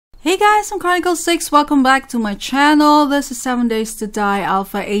Hey guys, I'm Chronicle6. Welcome back to my channel. This is 7 Days to Die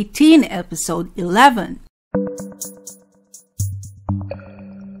Alpha 18, Episode 11.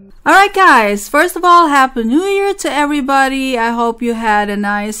 Alright guys, first of all, Happy New Year to everybody. I hope you had a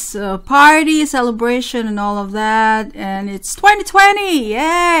nice party, celebration and all of that. And it's 2020!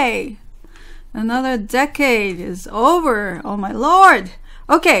 Yay! Another decade is over. Oh my lord!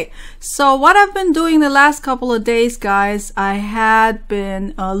 Okay, so what I've been doing the last couple of days, guys, I had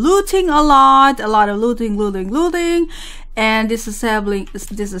been looting a lot of looting, and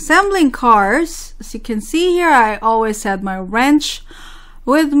disassembling cars. As you can see here, I always had my wrench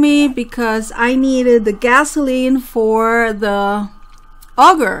with me because I needed the gasoline for the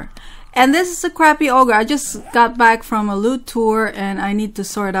Auger. And this is a crappy Auger. I just got back from a loot tour and I need to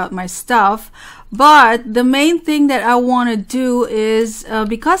sort out my stuff. But the main thing that I want to do is,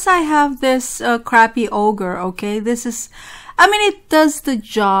 because I have this crappy Auger, okay, this is, I mean, it does the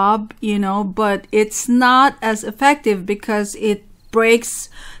job, you know, but it's not as effective because it breaks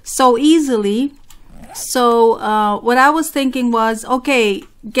so easily. So what I was thinking was, okay,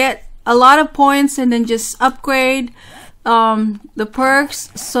 get a lot of points and then just upgrade the perks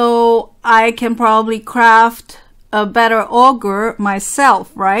so I can probably craft a better Auger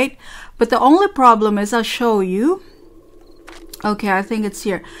myself, right? But the only problem is, I'll show you. Okay, I think it's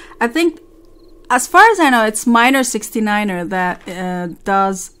here. I think, as far as I know, it's Miner 69er that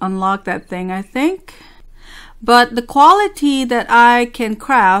does unlock that thing, I think. But the quality that I can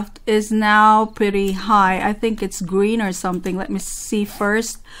craft is now pretty high. I think it's green or something. Let me see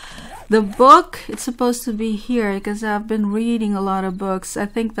first. The book, it's supposed to be here because I've been reading a lot of books. I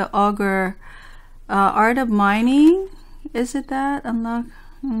think the Auger Art of Mining, is it that? Unlock.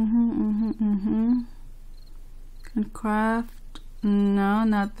 Can craft. No,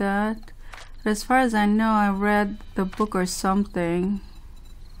 not that. But as far as I know, I read the book or something.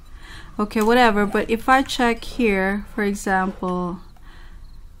 Okay, whatever. But if I check here, for example,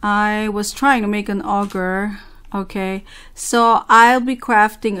 I was trying to make an Auger. Okay, so I'll be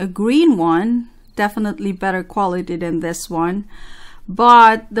crafting a green one, definitely better quality than this one.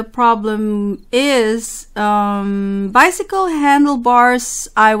 But the problem is, bicycle handlebars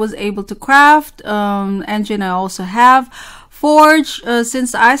I was able to craft, engine I also have. Forge,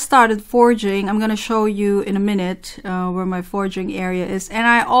 since I started forging, I'm gonna show you in a minute where my forging area is. And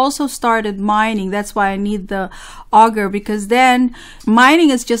I also started mining. That's why I need the Auger, because then mining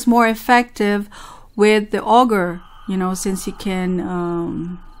is just more effective with the Auger, you know, since you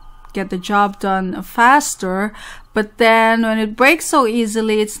can get the job done faster. But then when it breaks so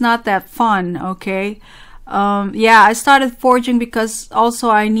easily, it's not that fun. Okay, yeah, I started forging because also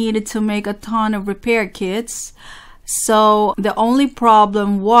I needed to make a ton of repair kits. So the only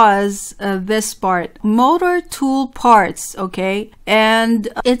problem was this part, motor tool parts. Okay, and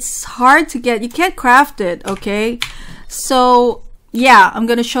it's hard to get, you can't craft it. Okay, so yeah, I'm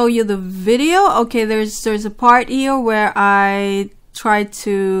gonna show you the video. Okay, there's a part here where I tried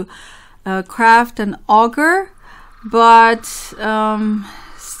to craft an Auger, but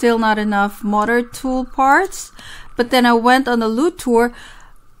still not enough motor tool parts. But then I went on a loot tour.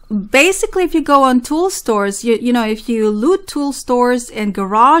 Basically, if you go on tool stores, you know, if you loot tool stores and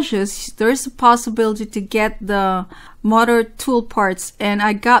garages, there's a possibility to get the motor tool parts, and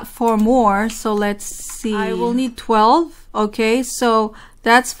I got 4 more. So let's see, I will need 12. Okay, so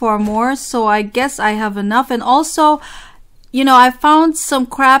that's 4 more, so I guess I have enough. And also, you know, I found some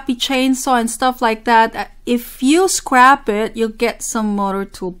crappy chainsaw and stuff like that. If you scrap it, you'll get some motor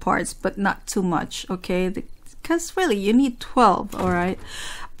tool parts, but not too much. Okay, because really you need 12. All right,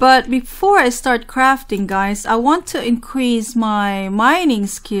 but before I start crafting, guys, I want to increase my mining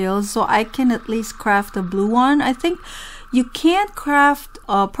skills so I can at least craft a blue one. I think you can't craft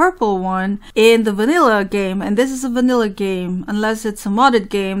a purple one in the vanilla game, and this is a vanilla game. Unless it's a modded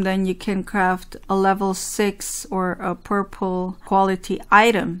game, then you can craft a level 6 or a purple quality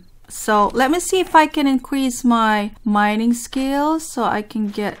item. So let me see if I can increase my mining skills so I can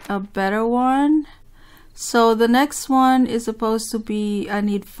get a better one. So the next one is supposed to be, I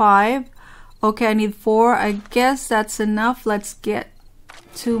need 5. Okay, I need 4. I guess that's enough. Let's get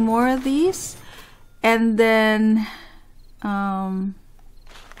 2 more of these. And then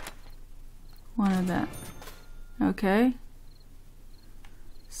one of that. Okay,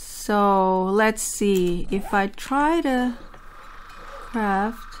 so let's see if I try to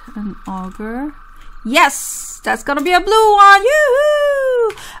craft an Auger. Yes, that's gonna be a blue one.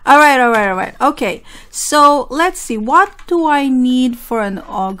 Yoo-hoo! All right. Okay, so let's see, what do I need for an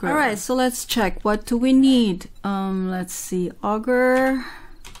Auger? All right, so let's check, what do we need? Let's see, Auger,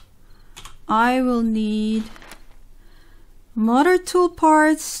 I will need Motor tool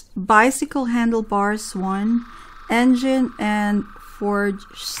parts, bicycle handlebars 1, engine, and forged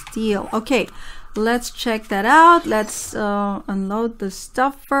steel. Okay, let's check that out. Let's unload the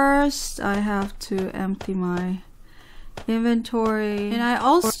stuff first. I have to empty my inventory, and I'm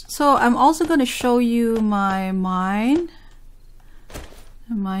also going to show you my mining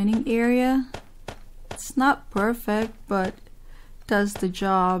area. It's not perfect, but it does the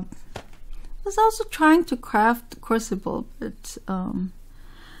job. I was also trying to craft crucible, but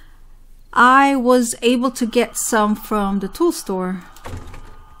I was able to get some from the tool store.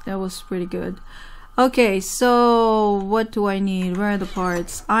 That was pretty good. Okay, so what do I need? Where are the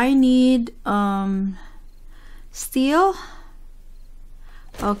parts? I need steel.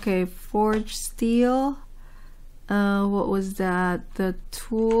 Okay, forged steel. What was that? The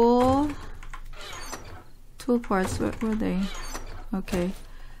tool parts, where were they? Okay,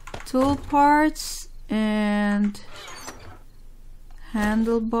 tool parts and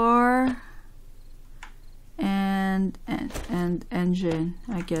handlebar and engine,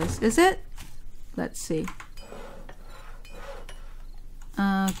 I guess. Is it? Let's see.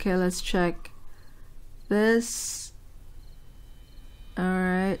 Okay, let's check this. All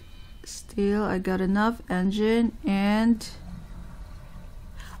right, steel, I got enough. Engine and,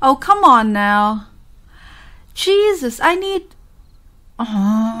 oh, come on now. Jesus, I need,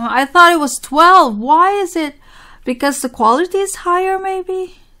 I thought it was 12. Why is it? Because the quality is higher,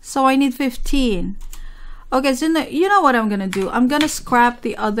 maybe? So I need 15. Okay, so you know what I'm gonna do? I'm gonna scrap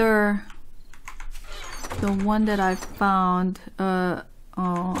the one that I found. Oh,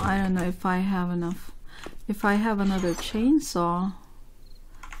 I don't know if I have enough. If I have another chainsaw.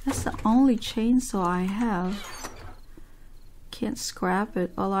 That's the only chainsaw I have. Can't scrap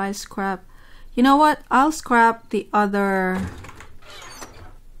it. All I scrap. You know what? I'll scrap the other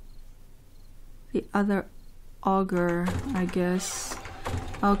auger, I guess.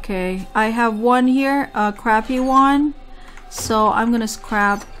 Okay, I have one here, a crappy one. So I'm gonna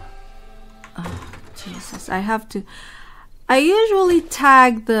scrap. Oh, Jesus, I have to. I usually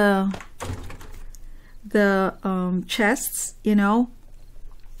tag the chests, you know,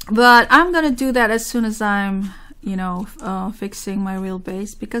 but I'm gonna do that as soon as I'm, you know, fixing my real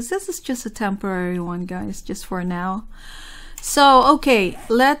base, because this is just a temporary one, guys, just for now. So okay,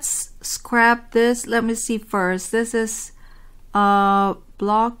 let's scrap this. Let me see first. This is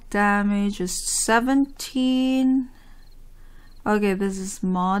block damage is 17. Okay, this is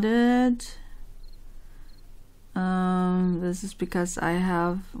modded. This is because I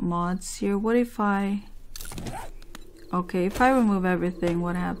have mods here. What if I, okay, if I remove everything,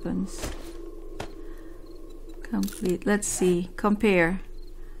 what happens? Complete. Let's see. Compare.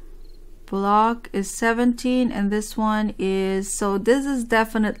 Block is 17 and this one is, so this is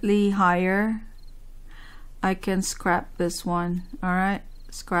definitely higher. I can scrap this one. All right,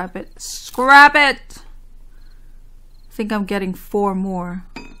 scrap it. Scrap it. I think I'm getting 4 more,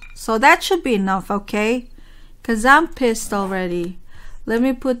 so that should be enough. Okay, because I'm pissed already. Let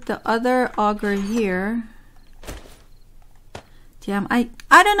me put the other auger here. Damn, I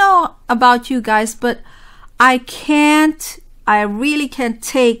don't know about you guys, but I really can't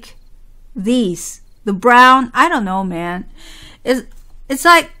take these, the brown. I don't know, man. It's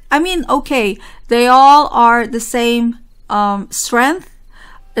like, I mean, okay, they all are the same strength.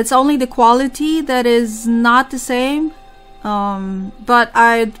 It's only the quality that is not the same. But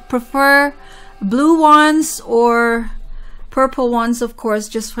I prefer blue ones or purple ones, of course,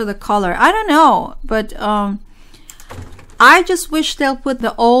 just for the color. I don't know, but I just wish they'll put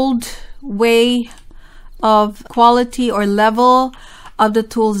the old way of quality or level of the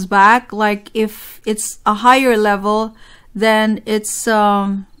tools back. Like if it's a higher level, then it's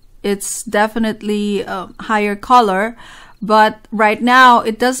definitely higher color, but right now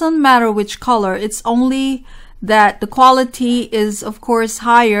it doesn't matter which color. It's only that the quality is of course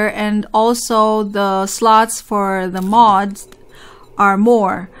higher, and also the slots for the mods are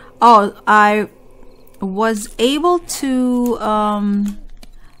more. Oh, I was able to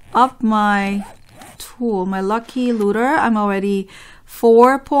up my tool, my lucky looter. I'm already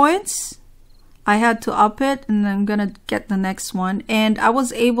 4 points. I had to up it, and I'm gonna get the next one, and I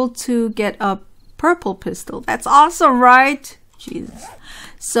was able to get a purple pistol. That's awesome, right? Jesus.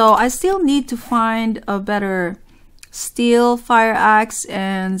 So I still need to find a better steel fire axe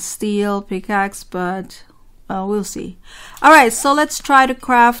and steel pickaxe, but we'll see. All right, so let's try to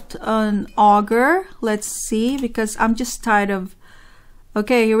craft an auger. Let's see, because I'm just tired of,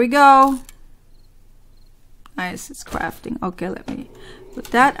 okay, here we go. nice. It's crafting. Okay, let me put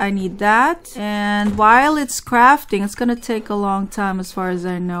that. I need that. And while it's crafting, it's gonna take a long time as far as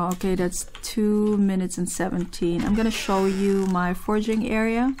I know. Okay, that's 2 minutes and 17. I'm gonna show you my forging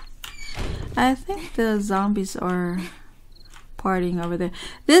area. I think the zombies are partying over there.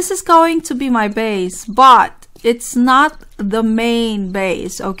 This is going to be my base, but it's not the main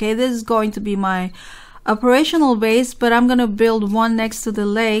base. Okay, this is going to be my operational base, but I'm gonna build one next to the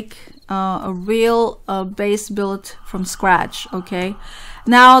lake, a real base built from scratch. Okay,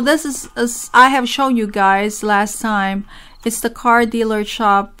 now this is, as I have shown you guys last time, it's the car dealer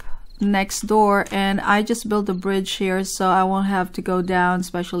shop next door, and I just built a bridge here so I won't have to go down,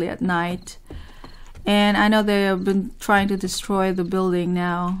 especially at night. And I know they have been trying to destroy the building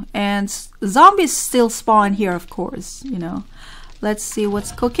now, and zombies still spawn here, of course, you know. Let's see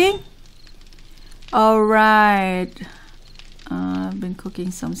what's cooking. All right, I've been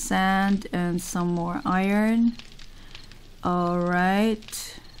cooking some sand and some more iron. All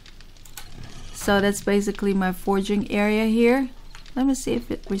right, so that's basically my forging area here. Let me see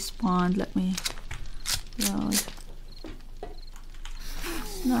if it respawned. Let me load.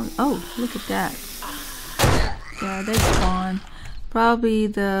 No, oh, look at that. Yeah, they spawn. Probably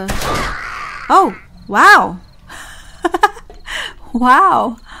the... Oh, wow.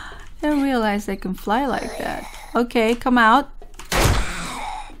 Wow. I didn't realize they can fly like that. Okay, come out.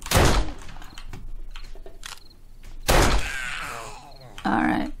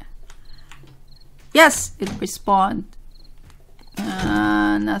 Alright. Yes, it respawned.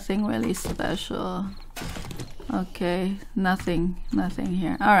 Nothing really special. Okay, nothing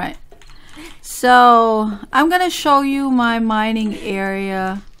here. Alright. So I'm gonna show you my mining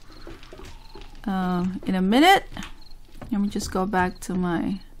area in a minute. Let me just go back to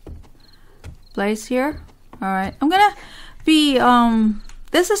my place here. All right, I'm gonna be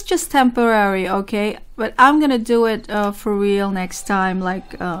this is just temporary, okay, but I'm gonna do it for real next time,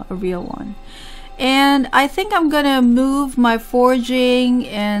 like a real one. And I think I'm gonna move my forging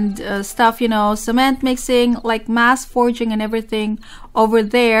and stuff, you know, cement mixing, like mass forging and everything over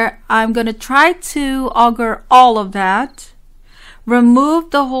there. I'm gonna try to auger all of that, remove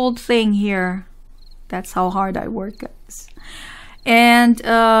the whole thing here. That's how hard I work, guys. And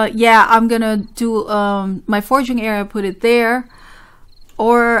yeah, I'm gonna do my forging area, put it there,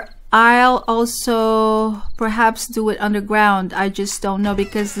 or I'll also perhaps do it underground. I just don't know,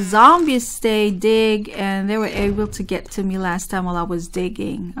 because the zombies dig and they were able to get to me last time while I was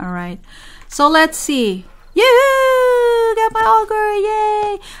digging. All right, so let's see. Yoo-hoo! Got my auger,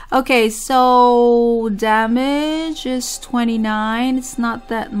 yay! Okay, so damage is 29. It's not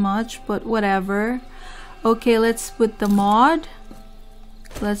that much, but whatever. Okay, let's put the mod.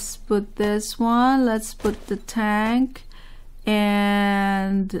 Let's put this one. Let's put the tank.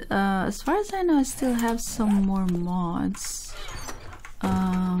 And as far as I know, I still have some more mods.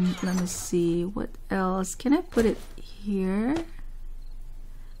 Let me see what else. Can I put it here?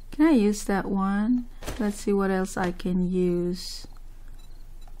 Can I use that one? Let's see what else I can use.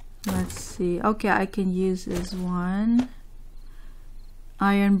 Let's see. Okay, I can use this one.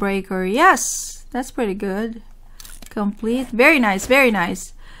 Iron breaker. Yes, that's pretty good. Complete. Very nice, very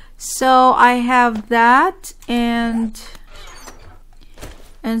nice. So I have that, and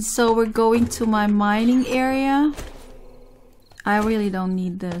so we're going to my mining area. I really don't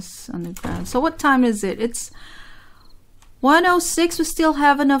need this on the ground. So what time is it? It's 1:06. We still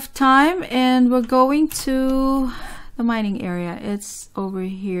have enough time, and we're going to the mining area. It's over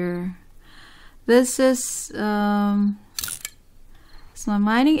here. This is it's my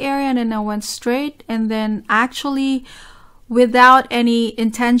mining area, and then I went straight, and then actually without any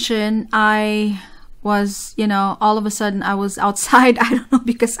intention, I was, you know, all of a sudden I was outside. I don't know,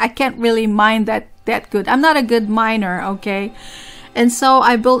 because I can't really mine that good. I'm not a good miner, okay? And so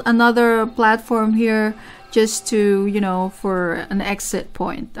I built another platform here just to, you know, for an exit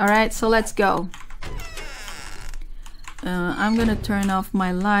point. All right, so let's go. I'm gonna turn off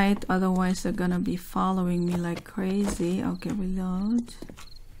my light, otherwise they're gonna be following me like crazy. Okay, reload.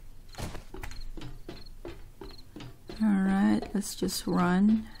 All right, let's just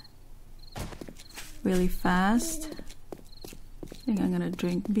run really fast. I think I'm gonna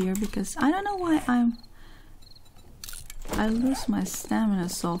drink beer, because I don't know why I lose my stamina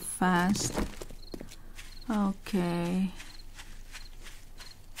so fast. Okay.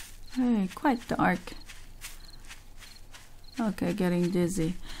 Hey, quite dark. Okay, getting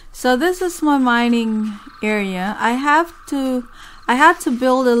dizzy. So this is my mining area. I had to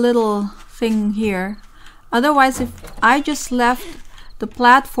build a little thing here. Otherwise, if I just left the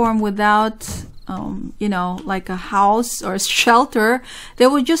platform without you know, like a house or a shelter, they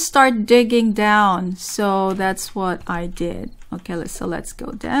would just start digging down. So that's what I did. Okay, so let's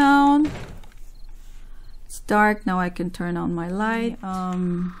go down. It's dark now. I can turn on my light.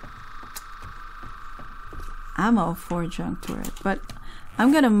 Ammo for junk turret, but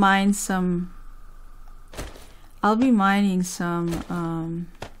I'm gonna mine some. I'll be mining some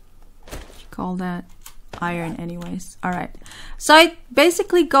what you call that, iron anyways. All right, so it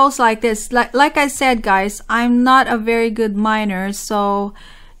basically goes like this. Like I said, guys, I'm not a very good miner, so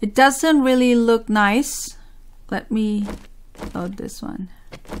it doesn't really look nice. Let me load this one.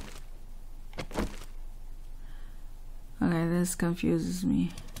 Okay, this confuses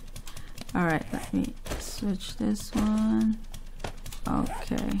me. All right, let me switch this one.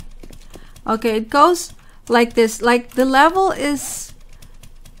 Okay, okay, it goes like this. Like the level is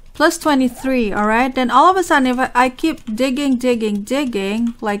plus 23. All right, then all of a sudden, if I keep digging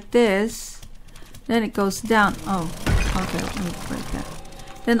like this, then it goes down. Oh, okay, let me break that.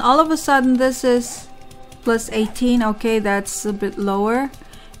 Then all of a sudden, this is plus 18. Okay, that's a bit lower.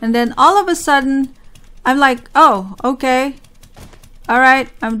 And then all of a sudden, I'm like, oh, okay, all right,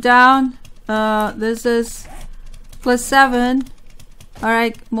 I'm down. This is plus 7. All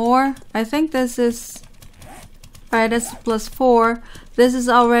right, more. I think this is, all right, that's plus 4. This is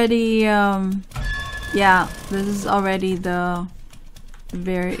already yeah, this is already the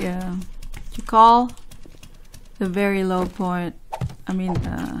very what you call the very low point. I mean,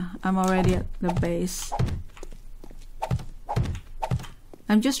 I'm already at the base.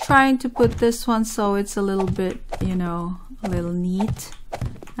 I'm just trying to put this one so it's a little bit, you know, a little neat.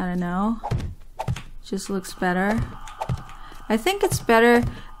 I don't know, just looks better. I think it's better,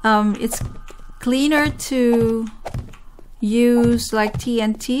 it's cleaner to use like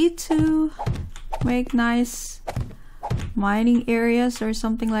TNT to make nice mining areas or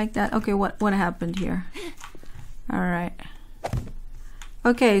something like that. Okay, what happened here? All right,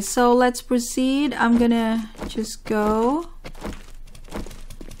 okay, so let's proceed. I'm gonna just go.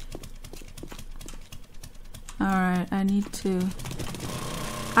 All right, I need to,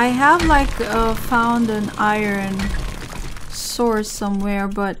 I have like found an iron source somewhere,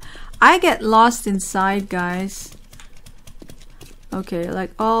 but I get lost inside, guys. Okay,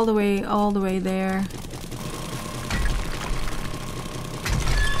 like all the way there.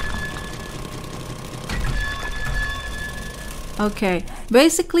 Okay,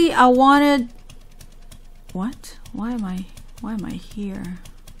 basically I wanted, what? Why am I here?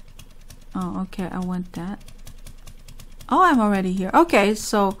 Oh, okay, I want that. Oh, I'm already here. Okay,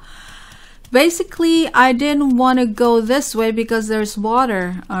 so basically I didn't want to go this way because there's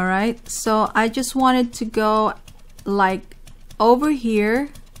water. All right, so I just wanted to go like over here.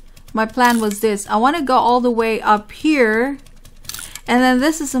 My plan was this. I want to go all the way up here, and then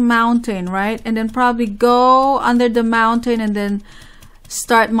this is a mountain, right? And then probably go under the mountain and then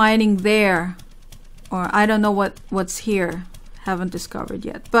start mining there. Or I don't know what's here. Haven't discovered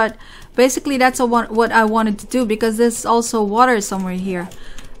yet, but basically that's what I wanted to do, because there's also water somewhere here.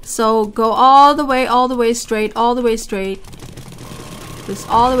 So go all the way straight, just all the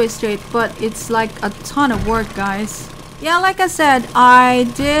way straight. But it's like a ton of work, guys. Yeah, like I said, I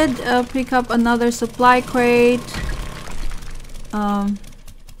did pick up another supply crate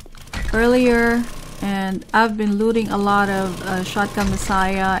earlier, and I've been looting a lot of Shotgun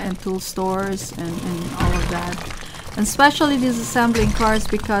Messiah and tool stores and all of that. And especially these assembling cars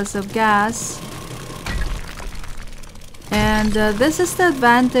because of gas. And this is the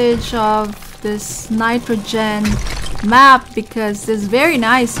advantage of this nitrogen map, because it's very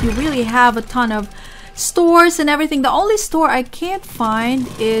nice. You really have a ton of stores and everything. The only store I can't find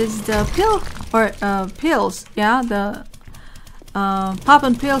is the pills. Yeah, the pop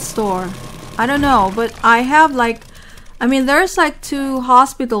and pill store. I don't know, but I have like, I mean, there's like 2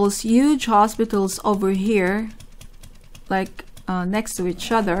 hospitals, huge hospitals over here, like next to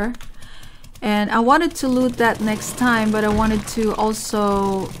each other, and I wanted to loot that next time, but I wanted to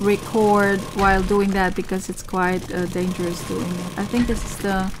also record while doing that because it's quite dangerous doing it. I think this is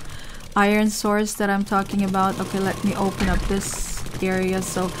the iron source that I'm talking about. Okay, let me open up this area,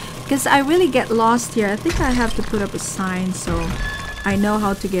 so because I really get lost here. I think I have to put up a sign so I know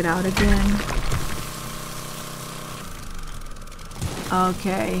how to get out again.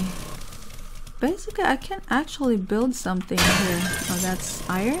 Okay, basically I can actually build something here. Oh, that's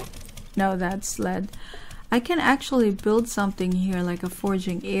iron? No, that's lead. I can actually build something here, like a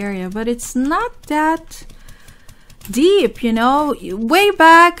forging area, but it's not that deep, you know. Way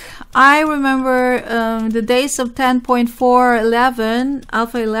back, I remember the days of 10.411,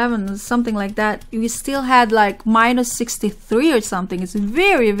 Alpha 11, something like that. We still had like minus 63 or something. It's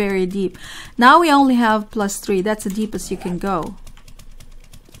very, very deep. Now we only have +3. That's the deepest you can go.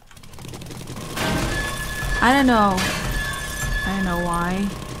 I don't know. I don't know why.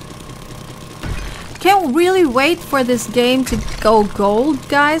 Can't really wait for this game to go gold,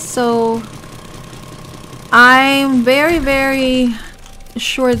 guys. So I'm very, very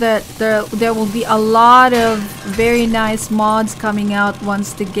sure that there will be a lot of very nice mods coming out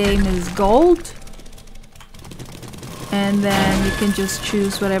once the game is gold. And then you can just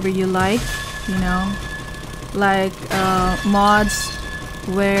choose whatever you like, you know. Like mods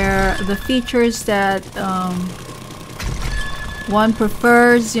where the features that one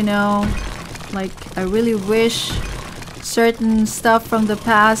prefers, you know. Like, I really wish certain stuff from the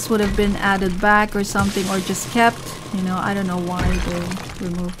past would have been added back or something, or just kept, you know. I don't know why they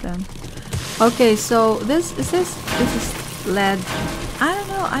removed them. Okay, so this is lead. I don't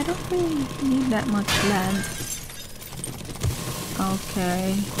know, I don't really need that much lead.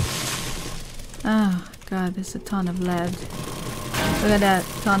 Okay. Oh god, there's a ton of lead. Look at that,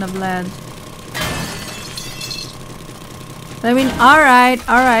 ton of lead. I mean,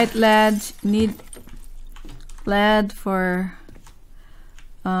 alright, lead. Need lead for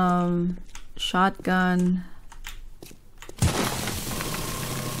shotgun.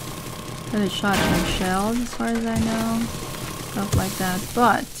 Got a shotgun shells as far as I know. Stuff like that.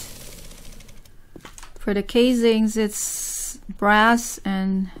 But for the casings it's brass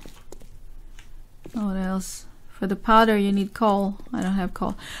and what else? For the powder you need coal. I don't have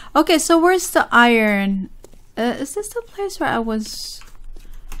coal. Okay, so where's the iron? Is this the place where I was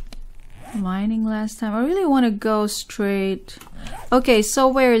mining last time? I really want to go straight. Okay, so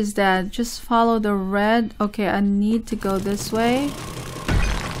where is that? Just follow the red. Okay, I need to go this way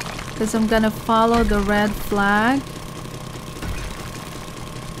because I'm gonna follow the red flag.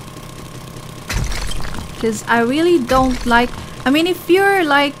 Because I really don't like... I mean, if you're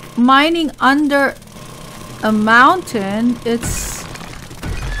like mining under a mountain, it's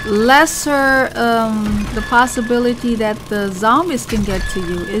lesser the possibility that the zombies can get to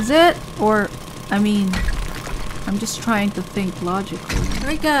you, is it? Or, I mean, I'm just trying to think logically.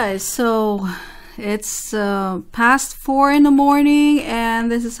 Alright guys, so it's past 4 in the morning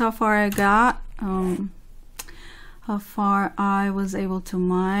and this is how far I got. How far I was able to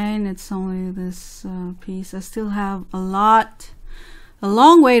mine. It's only this piece. I still have a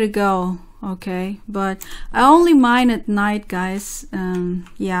long way to go. Okay, but I only mine at night, guys.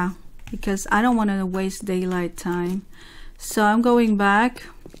 Yeah, because I don't want to waste daylight time. So I'm going back.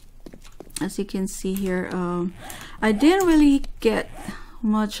 As you can see here, I didn't really get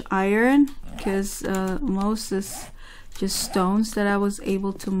much iron because most is just stones that I was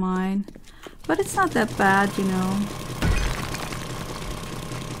able to mine. But it's not that bad, you know.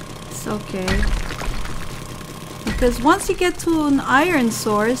 It's okay. Because once you get to an iron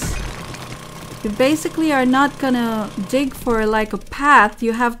source, you basically are not gonna dig for like a path.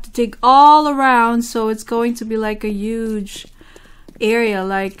 You have to dig all around, so it's going to be like a huge area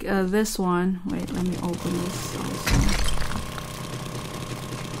like this one. Wait, let me open this also.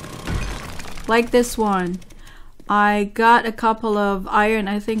 Like this one. I got a couple of iron.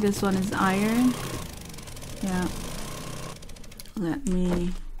 I think this one is iron. Yeah. Let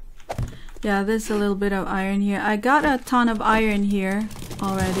me... Yeah, there's a little bit of iron here. I got a ton of iron here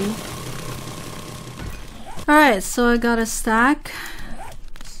already. Alright, so I got a stack.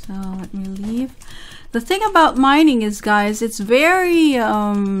 So let me leave. The thing about mining is, guys, it's very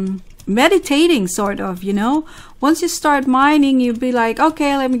meditating, sort of, you know. Once you start mining, you'll be like,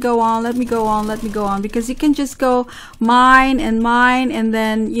 okay, let me go on, let me go on, let me go on. Because you can just go mine and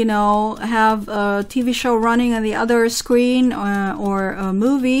then, you know, have a TV show running on the other screen or a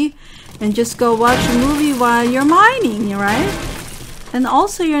movie. And just go watch a movie while you're mining, right? And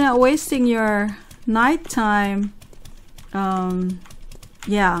also you're not wasting your nighttime.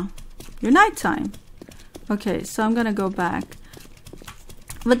 Yeah, your nighttime. Okay, so I'm gonna go back.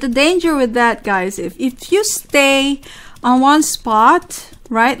 But the danger with that, guys, if you stay on one spot,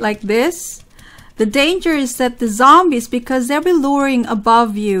 right, like this, the danger is that the zombies, because they'll be luring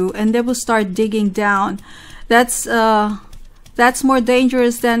above you and they will start digging down. That's more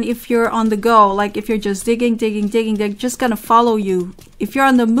dangerous than if you're on the go. Like if you're just digging, they're just gonna follow you. If you're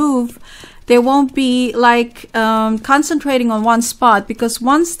on the move, they won't be like concentrating on one spot, because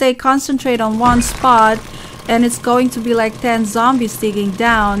once they concentrate on one spot, and it's going to be like 10 zombies digging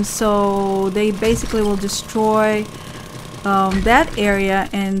down, so they basically will destroy that area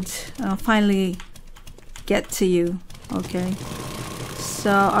and finally get to you. Okay,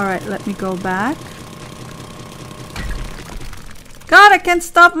 so alright, let me go back. God, I can't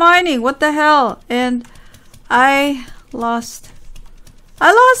stop mining. What the hell? And I lost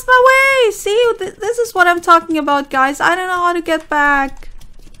my way. See, this is what I'm talking about, guys. I don't know how to get back.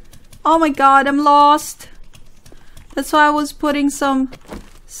 Oh my god, I'm lost. That's why I was putting some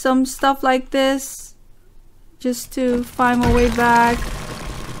stuff like this just to find my way back.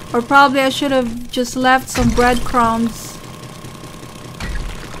 Or probably I should have just left some breadcrumbs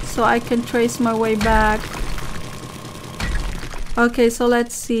so I can trace my way back. Okay, so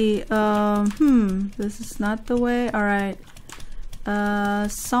let's see. This is not the way. Alright.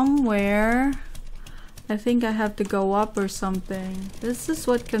 Somewhere I think I have to go up or something. This is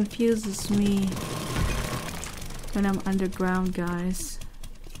what confuses me when I'm underground, guys.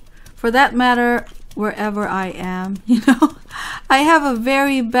 For that matter, wherever I am, you know, I have a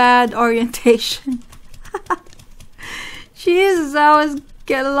very bad orientation. Jesus, I always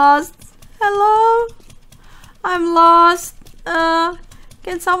get lost. Hello? I'm lost.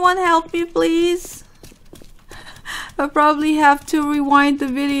 Can someone help me, please? I'll probably have to rewind the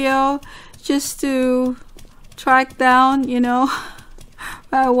video just to track down, you know,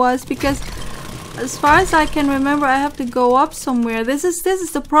 where I was, because as far as I can remember, I have to go up somewhere. This is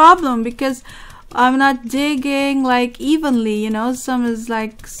the problem, because I'm not digging like evenly, you know. Some is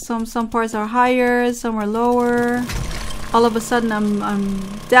like some parts are higher, some are lower. All of a sudden I'm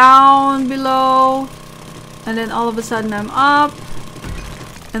down below, and then all of a sudden I'm up,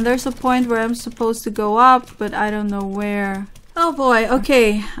 and there's a point where I'm supposed to go up, but I don't know where. Oh boy,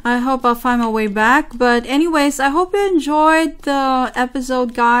 okay, I hope I'll find my way back. But anyways, I hope you enjoyed the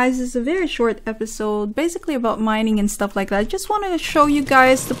episode, guys. It's a very short episode, basically about mining and stuff like that. I just want to show you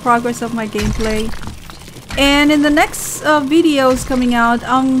guys the progress of my gameplay. And in the next videos coming out,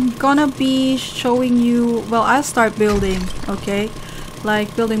 I'm gonna be showing you, well, I'll start building, okay?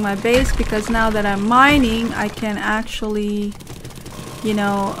 Like building my base, because now that I'm mining, I can actually, you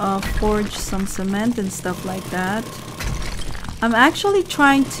know, forge some cement and stuff like that. I'm actually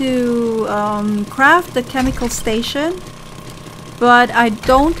trying to craft the chemical station, but I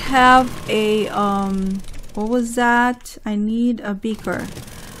don't have a, what was that? I need a beaker.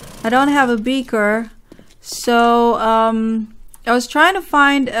 I don't have a beaker, so I was trying to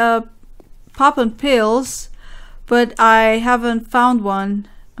find pop and pills, but I haven't found one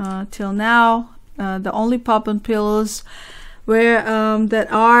till now. The only pop and pills where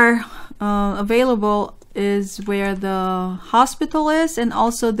that are available is where the hospital is, and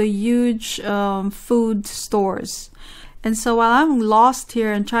also the huge food stores. And so while I'm lost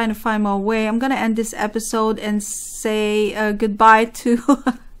here and trying to find my way, I'm gonna end this episode and say goodbye to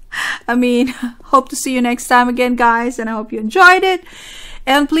I mean, hope to see you next time again, guys, and I hope you enjoyed it.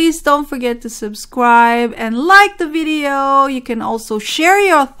 And please don't forget to subscribe and like the video. You can also share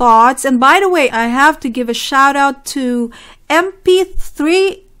your thoughts. And by the way, I have to give a shout out to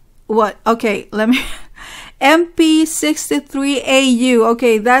MP3 okay, let me MP63AU.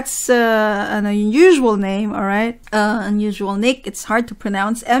 Okay, that's an unusual name, all right? Unusual nick. It's hard to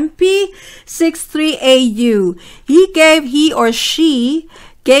pronounce. MP63AU. He or she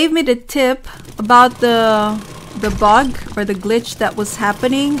gave me the tip about the bug or the glitch that was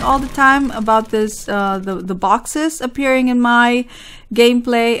happening all the time about this the boxes appearing in my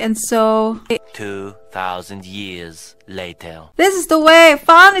gameplay. And so 2,000 years later, this is the way. I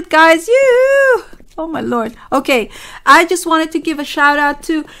found it, guys. You. Oh my lord. Okay, I just wanted to give a shout out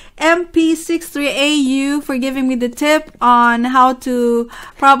to MP63AU for giving me the tip on how to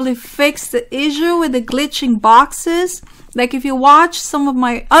probably fix the issue with the glitching boxes. Like if you watch some of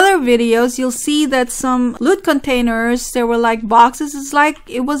my other videos, you'll see that some loot containers, there were like boxes.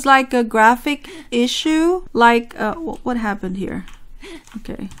 It was like a graphic issue. Like what happened here?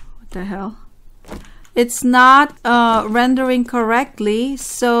 Okay, what the hell? It's not rendering correctly,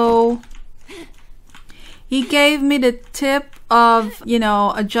 so he gave me the tip of, you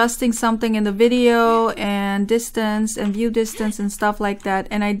know, adjusting something in the video and distance and view distance and stuff like that,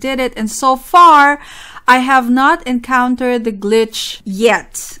 and I did it, and so far I have not encountered the glitch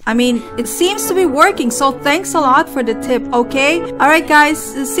yet. I mean, it seems to be working, so thanks a lot for the tip, okay? Alright guys,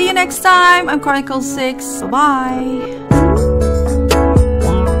 see you next time. I'm Chronicle 6. Bye-bye.